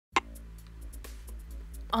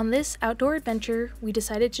On this outdoor adventure, we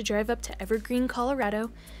decided to drive up to Evergreen,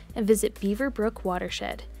 Colorado, and visit Beaver Brook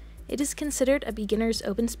Watershed. It is considered a beginner's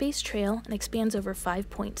open space trail and expands over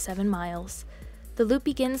 5.7 miles. The loop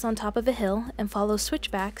begins on top of a hill and follows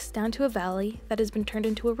switchbacks down to a valley that has been turned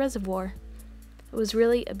into a reservoir. It was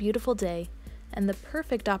really a beautiful day, and the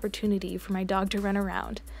perfect opportunity for my dog to run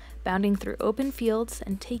around, bounding through open fields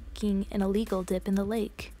and taking an illegal dip in the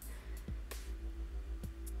lake.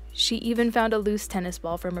 She even found a loose tennis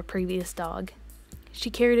ball from a previous dog. She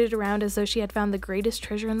carried it around as though she had found the greatest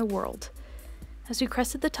treasure in the world. As we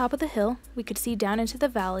crested the top of the hill, we could see down into the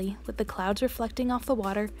valley with the clouds reflecting off the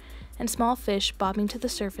water and small fish bobbing to the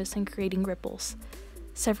surface and creating ripples.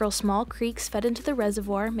 Several small creeks fed into the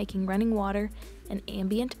reservoir, making running water an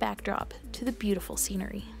ambient backdrop to the beautiful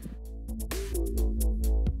scenery.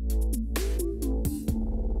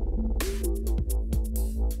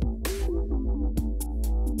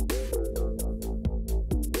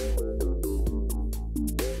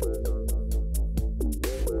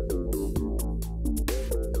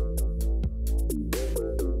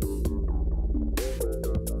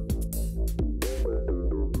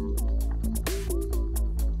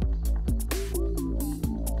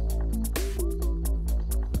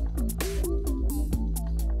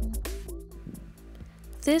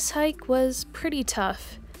 This hike was pretty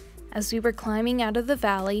tough. As we were climbing out of the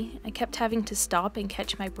valley, I kept having to stop and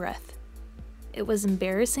catch my breath. It was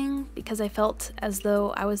embarrassing because I felt as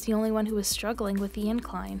though I was the only one who was struggling with the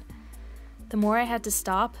incline. The more I had to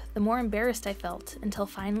stop, the more embarrassed I felt, until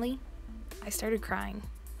finally, I started crying.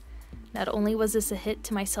 Not only was this a hit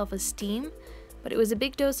to my self-esteem, but it was a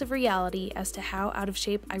big dose of reality as to how out of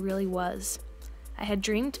shape I really was. I had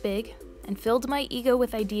dreamed big and filled my ego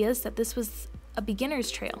with ideas that this was a beginner's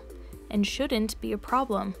trail and shouldn't be a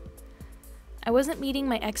problem. I wasn't meeting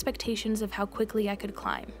my expectations of how quickly I could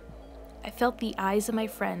climb. I felt the eyes of my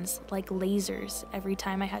friends like lasers every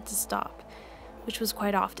time I had to stop, which was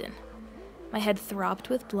quite often. My head throbbed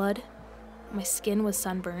with blood, my skin was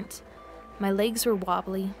sunburnt, my legs were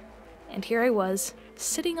wobbly, and here I was,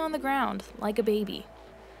 sitting on the ground like a baby.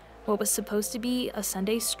 What was supposed to be a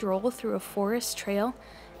Sunday stroll through a forest trail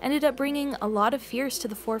ended up bringing a lot of fears to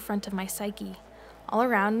the forefront of my psyche. All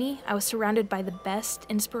around me, I was surrounded by the best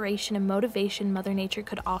inspiration and motivation Mother Nature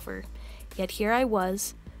could offer, yet here I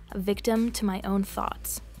was, a victim to my own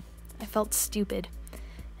thoughts. I felt stupid,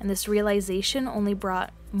 and this realization only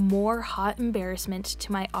brought more hot embarrassment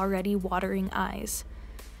to my already watering eyes.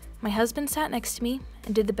 My husband sat next to me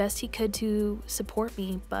and did the best he could to support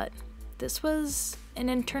me, but this was an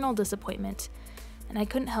internal disappointment, and I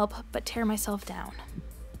couldn't help but tear myself down.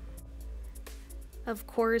 Of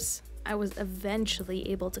course, I was eventually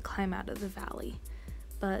able to climb out of the valley,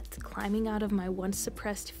 but climbing out of my once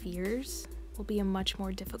suppressed fears will be a much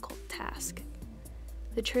more difficult task.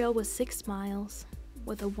 The trail was 6 miles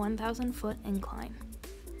with a 1,000-foot incline.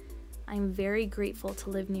 I'm very grateful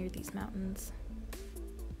to live near these mountains.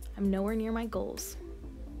 I'm nowhere near my goals,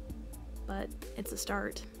 but it's a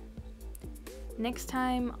start. Next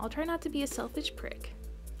time, I'll try not to be a selfish prick.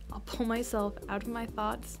 I'll pull myself out of my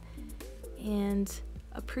thoughts and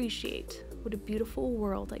appreciate what a beautiful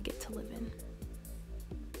world I get to live in.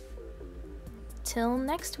 Till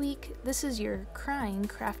next week, this is your crying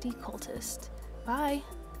crafty cultist. Bye!